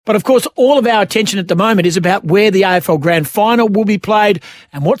But of course, all of our attention at the moment is about where the AFL Grand Final will be played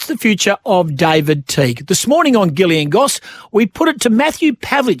and what's the future of David Teague. This morning on Gilly and Goss, we put it to Matthew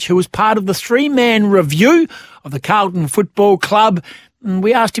Pavlich, who was part of the three-man review of the Carlton Football Club. And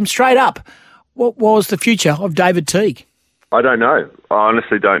we asked him straight up, what was the future of David Teague? I don't know. I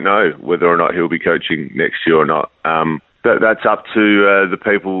honestly don't know whether or not he'll be coaching next year or not. That's up to the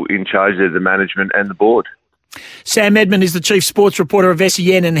people in charge of the management and the board. Sam Edmund is the chief sports reporter of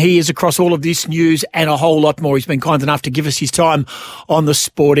SEN, and he is across all of this news and a whole lot more. He's been kind enough to give us his time on the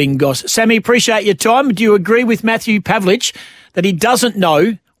Sporting Goss. Sammy, appreciate your time. Do you agree with Matthew Pavlich that he doesn't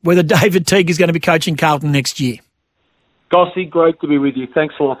know whether David Teague is going to be coaching Carlton next year? Gossy, great to be with you.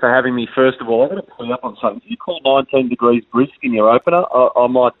 Thanks a lot for having me. First of all, I'm going to pull you up on something. If you call 19 degrees brisk in your opener,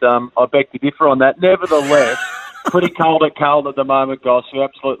 I beg to differ on that. Nevertheless, pretty cold at Carlton at the moment, Goss. You're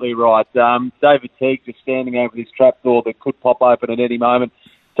absolutely right. David Teague just standing over this trapdoor that could pop open at any moment.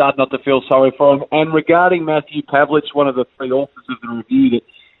 It's hard not to feel sorry for him. And regarding Matthew Pavlich, one of the three authors of the review that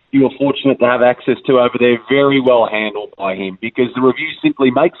you were fortunate to have access to over there, very well handled by him, because the review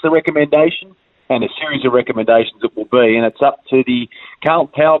simply makes the recommendation, and a series of recommendations it will be, and it's up to the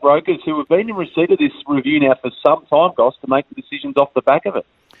Carlton power brokers who have been in receipt of this review now for some time, Goss, to make the decisions off the back of it.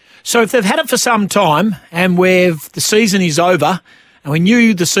 So if they've had it for some time and the season is over, and we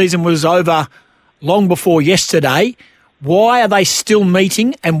knew the season was over long before yesterday, why are they still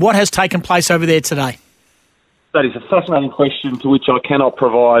meeting, and what has taken place over there today? That is a fascinating question to which I cannot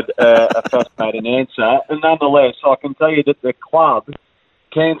provide a fascinating answer. And nonetheless, I can tell you that the club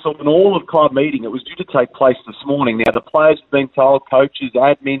cancelled an all-of-club meeting. It was due to take place this morning. Now, the players have been told, coaches,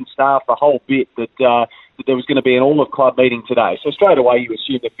 admin, staff, the whole bit, that there was going to be an all-of-club meeting today. So straight away you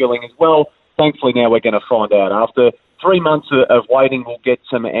assume the feeling is, well, thankfully now we're going to find out. After 3 months of waiting, we'll get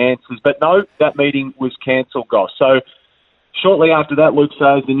some answers. But no, that meeting was cancelled, Goss. So shortly after that, Luke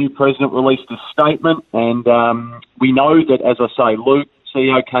Sayers, the new president, released a statement. And we know that, as I say, Luke,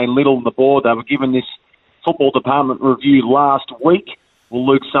 CEO Kane Little and the board, they were given this football department review last week. Well,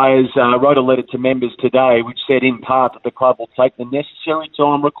 Luke Sayers wrote a letter to members today which said in part that the club will take the necessary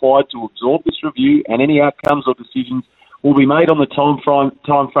time required to absorb this review, and any outcomes or decisions will be made on the time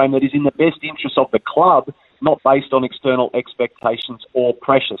frame that is in the best interest of the club, not based on external expectations or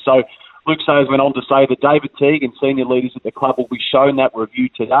pressure. So Luke Sayers went on to say that David Teague and senior leaders at the club will be shown that review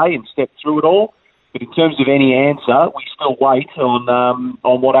today and step through it all. But in terms of any answer, we still wait on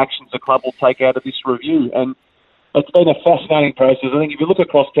what actions the club will take out of this review. And it's been a fascinating process. I think if you look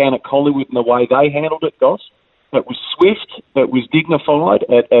across town at Collingwood and the way they handled it, Goss, it was swift, it was dignified,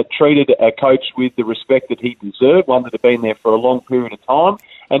 it treated a coach with the respect that he deserved, one that had been there for a long period of time,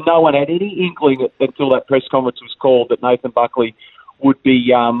 and no one had any inkling until that press conference was called that Nathan Buckley would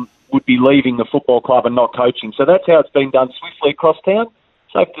be leaving the football club and not coaching. So that's how it's been done swiftly across town.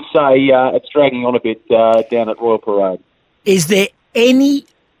 Safe to say it's dragging on a bit down at Royal Parade. Is there any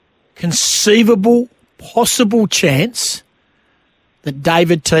conceivable possible chance that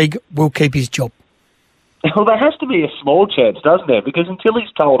David Teague will keep his job? Well, there has to be a small chance, doesn't there? Because until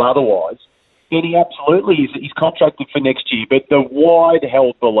he's told otherwise, then he absolutely is. He's contracted for next year. But the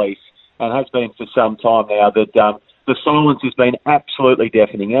wide-held belief, and has been for some time now, that the silence has been absolutely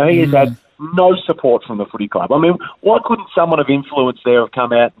deafening. Now, he has had no support from the footy club. I mean, why couldn't someone of influence there have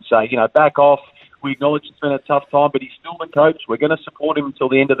come out and say, back off, we acknowledge it's been a tough time, but he's still the coach. We're going to support him until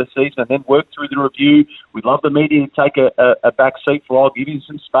the end of the season and then work through the review. We'd love the media to take a back seat for a while, give him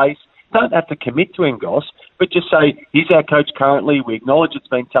some space. Don't have to commit to him, Goss, but just say, he's our coach currently. We acknowledge it's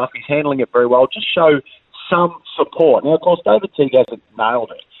been tough. He's handling it very well. Just show some support. Now, of course, David Teague hasn't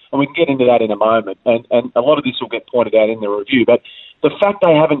nailed it, and we can get into that in a moment, and a lot of this will get pointed out in the review, but the fact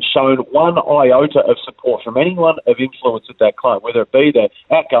they haven't shown one iota of support from anyone of influence at that club, whether it be the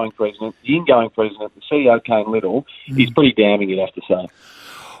outgoing president, the ingoing president, the CEO Kane Little, is pretty damning, you'd have to say.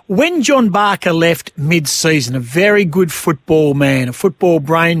 When John Barker left mid-season, a very good football man, a football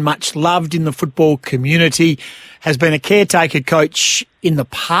brain, much loved in the football community, has been a caretaker coach in the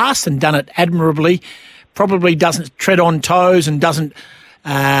past and done it admirably, probably doesn't tread on toes and doesn't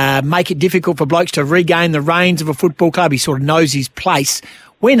make it difficult for blokes to regain the reins of a football club. He sort of knows his place.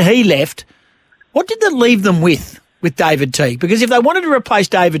 When he left, what did that leave them with David Teague? Because if they wanted to replace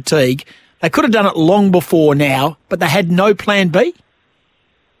David Teague, they could have done it long before now, but they had no plan B.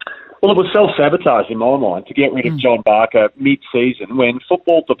 Well, it was self-sabotage in my mind to get rid of John Barker mid-season when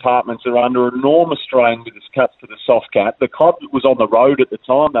football departments are under enormous strain with its cuts to the soft cap. The club was on the road at the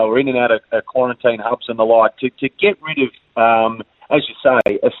time. They were in and out of quarantine hubs and the like. To get rid of, as you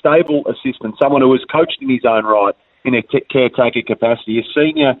say, a stable assistant, someone who has coached in his own right in a caretaker capacity, a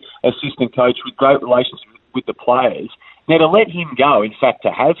senior assistant coach with great relations with the players, Now, to let him go, in fact,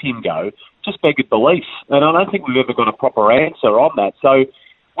 to have him go, just begged belief. And I don't think we've ever got a proper answer on that. So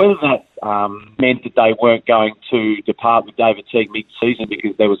whether that meant that they weren't going to depart with David Teague mid-season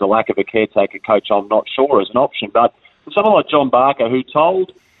because there was a lack of a caretaker coach, I'm not sure as an option. But for someone like John Barker, who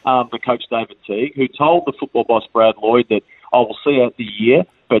told the coach David Teague, who told the football boss Brad Lloyd that I will see out the year,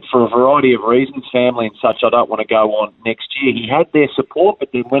 but for a variety of reasons, family and such, I don't want to go on next year. He had their support, but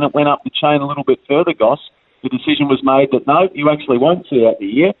then when it went up the chain a little bit further, Goss, the decision was made that no, you actually won't see out the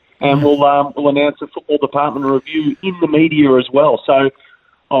year, and we'll announce a football department review in the media as well. So,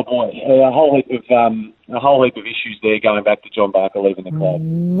 oh boy, a whole heap of issues there going back to John Barker leaving the club.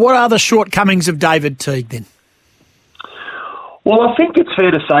 What are the shortcomings of David Teague then? Well, I think it's fair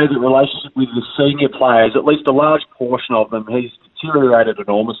to say that relationship with the senior players, at least a large portion of them, he's deteriorated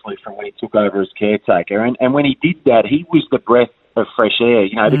enormously from when he took over as caretaker. And when he did that, he was the breath of fresh air,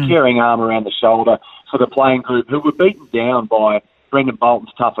 the caring arm around the shoulder for the playing group who were beaten down by Brendan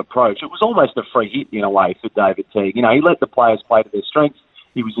Bolton's tough approach. It was almost a free hit in a way for David Teague. He let the players play to their strengths.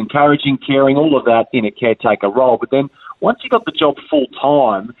 He was encouraging, caring, all of that in a caretaker role. But then once he got the job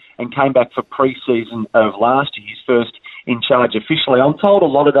full-time and came back for pre-season of last year, his first in charge officially, I'm told a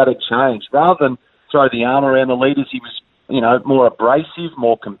lot of that had changed. Rather than throw the arm around the leaders, he was, more abrasive,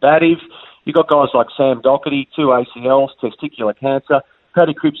 more combative. You got guys like Sam Doherty, 2 ACLs, testicular cancer.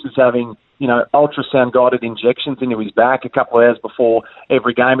 Paddy Cripps is having, ultrasound-guided injections into his back a couple of hours before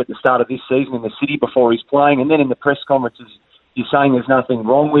every game at the start of this season in the city before he's playing. And then in the press conferences, you're saying there's nothing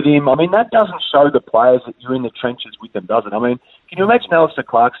wrong with him. I mean, that doesn't show the players that you're in the trenches with them, does it? I mean, can you imagine Alistair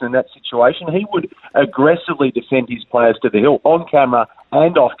Clarkson in that situation? He would aggressively defend his players to the hill, on camera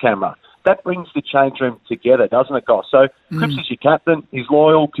and off camera. That brings the change room together, doesn't it, Goss? So Cripps is your captain. He's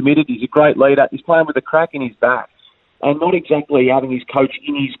loyal, committed. He's a great leader. He's playing with a crack in his back and not exactly having his coach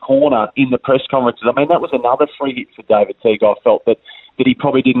in his corner in the press conferences. I mean, that was another free hit for David Teague, I felt, that he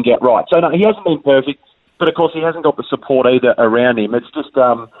probably didn't get right. So, no, he hasn't been perfect. But, of course, he hasn't got the support either around him. It's just,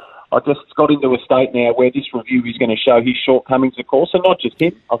 I guess it's got into a state now where this review is going to show his shortcomings, of course, and not just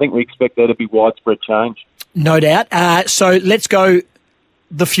him. I think we expect there to be widespread change. No doubt. So let's go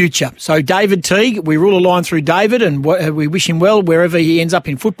the future. So David Teague, we rule a line through David and we wish him well wherever he ends up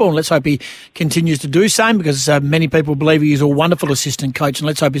in football, and let's hope he continues to do so because many people believe he is a wonderful assistant coach, and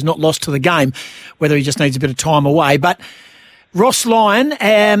let's hope he's not lost to the game, whether he just needs a bit of time away. But Ross Lyon,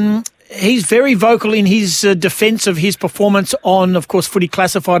 he's very vocal in his defence of his performance on, of course, Footy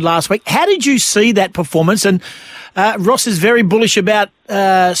Classified last week. How did you see that performance? And Ross is very bullish about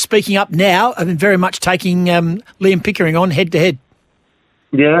speaking up now and very much taking Liam Pickering on head-to-head.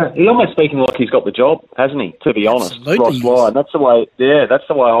 Yeah, he's almost speaking like he's got the job, hasn't he, to be honest? Absolutely. Ross Lyon. That's the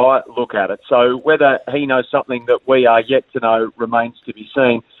way I look at it. So whether he knows something that we are yet to know remains to be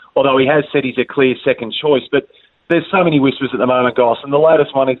seen, although he has said he's a clear second choice. But there's so many whispers at the moment, Goss, and the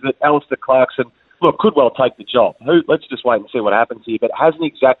latest one is that Alistair Clarkson, could well take the job. Let's just wait and see what happens here, but hasn't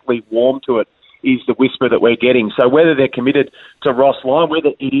exactly warmed to it, is the whisper that we're getting. So whether they're committed to Ross Lyon,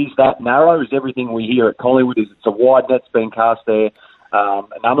 whether it is that narrow, is everything we hear at Collingwood, is it's a wide net's being cast there.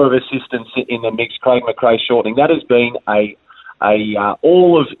 A number of assistants in the mix, Craig McRae shortening. That has been a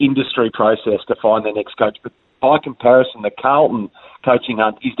all-of-industry process to find their next coach. But by comparison, the Carlton coaching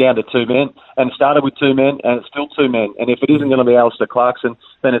hunt is down to 2 men, and it started with 2 men, and it's still 2 men. And if it isn't going to be Alistair Clarkson,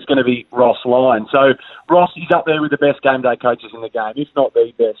 then it's going to be Ross Lyon. So Ross is up there with the best game day coaches in the game, if not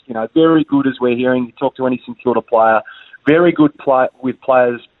the best. Very good, as we're hearing. You talk to any St Kilda player, very good with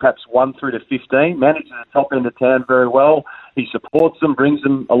players perhaps 1 through to 15, manages the top end of town very well. He supports them, brings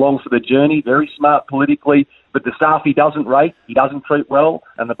them along for the journey, very smart politically, but the staff he doesn't rate, he doesn't treat well,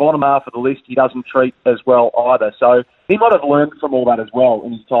 and the bottom half of the list he doesn't treat as well either. So he might have learned from all that as well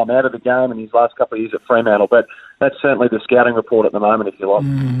in his time out of the game and his last couple of years at Fremantle, but that's certainly the scouting report at the moment, if you like.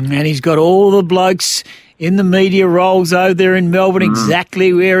 And he's got all the blokes in the media roles over there in Melbourne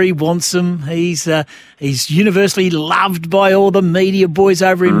exactly where he wants them. He's universally loved by all the media boys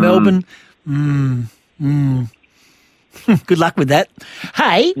over in Melbourne. Good luck with that.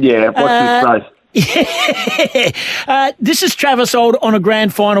 Hey. Yeah, watch this space. This is Travis Auld on a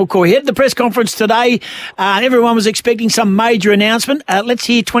grand final call. He had the press conference today. Everyone was expecting some major announcement. Let's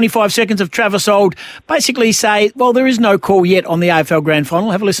hear 25 seconds of Travis Auld basically say, well, there is no call yet on the AFL grand final.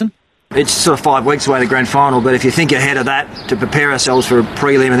 Have a listen. It's sort of 5 weeks away, the grand final, but if you think ahead of that to prepare ourselves for a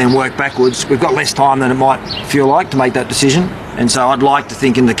prelim and then work backwards, we've got less time than it might feel like to make that decision. And so I'd like to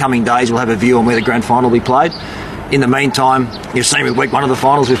think in the coming days we'll have a view on where the grand final will be played. In the meantime, you've seen with week 1 of the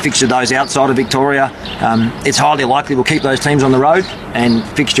finals, we've fixtured those outside of Victoria. It's highly likely we'll keep those teams on the road, and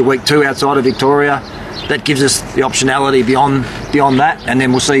fixture week 2 outside of Victoria. That gives us the optionality beyond that, and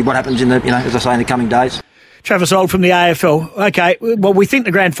then we'll see what happens in the, as I say, in the coming days. Travis Old from the AFL. Okay, well, we think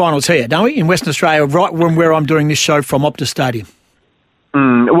the grand final's here, don't we, in Western Australia, right where I'm doing this show from Optus Stadium?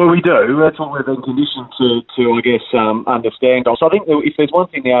 Well, we do. That's what we've been conditioned to I guess, understand. So I think that if there's one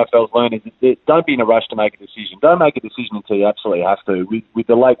thing the AFL's learned is that don't be in a rush to make a decision. Don't make a decision until you absolutely have to, with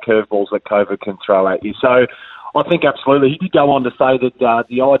the late curveballs that COVID can throw at you. So I think absolutely. He did go on to say that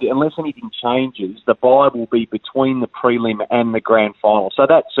the idea, unless anything changes, the bye will be between the prelim and the grand final. So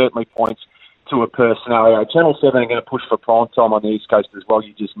that certainly points to a Perth scenario. Channel 7 are going to push for prime time on the East Coast as well.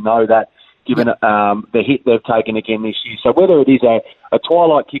 You just know that, given the hit they've taken again this year. So whether it is a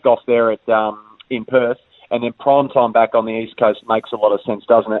twilight kickoff there at in Perth and then prime time back on the East Coast makes a lot of sense,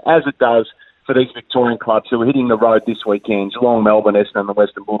 doesn't it? As it does for these Victorian clubs who are hitting the road this weekend, Geelong, Melbourne, Essendon and the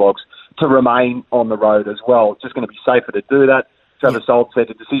Western Bulldogs, to remain on the road as well. It's just going to be safer to do that. Travis Old said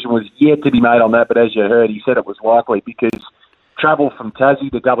the decision was yet to be made on that, but as you heard, he said it was likely because travel from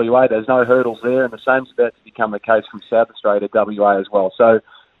Tassie to WA, there's no hurdles there, and the same's about to become the case from South Australia to WA as well. So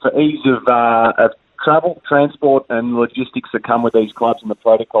for ease of travel, transport and logistics that come with these clubs and the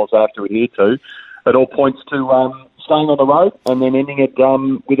protocols they have to adhere to, it all points to staying on the road and then ending it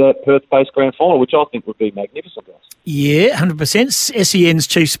with a Perth-based grand final, which I think would be magnificent, guys. Yeah, 100%. SEN's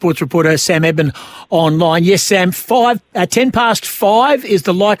chief sports reporter, Sam Edmund, online. Yes, Sam, 10 past 5 is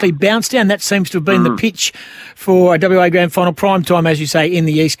the likely bounce down. That seems to have been the pitch for a WA Grand Final prime time, as you say, in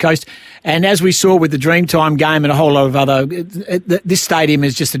the East Coast. And as we saw with the Dreamtime game and a whole lot of other, this stadium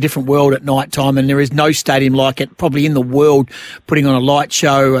is just a different world at night time, and there is no stadium like it probably in the world, putting on a light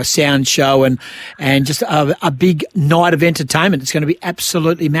show, a sound show, and just a big night of entertainment. It's going to be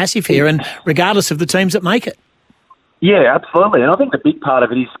absolutely massive here, and regardless of the teams that make it. Yeah, absolutely. And I think the big part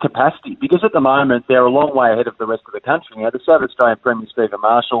of it is capacity, because at the moment they're a long way ahead of the rest of the country. You know, the South Australian Premier Stephen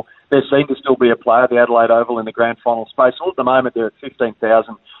Marshall, there seemed to still be a player, the Adelaide Oval, in the grand final space. Well, at the moment they're at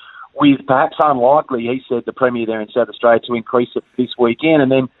 15,000, with perhaps unlikely, he said, the Premier there in South Australia to increase it this weekend.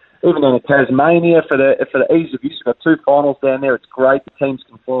 And then even down in Tasmania, for the ease of use, we've got 2 finals down there. It's great. The teams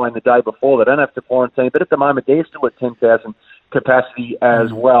can fly in the day before. They don't have to quarantine. But at the moment, they're still at 10,000 capacity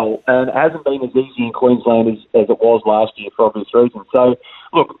as well. And it hasn't been as easy in Queensland as it was last year for obvious reasons. So,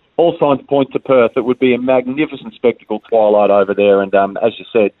 look, all signs point to Perth. It would be a magnificent spectacle twilight over there. And as you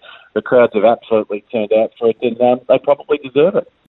said, the crowds have absolutely turned out for it, and they probably deserve it.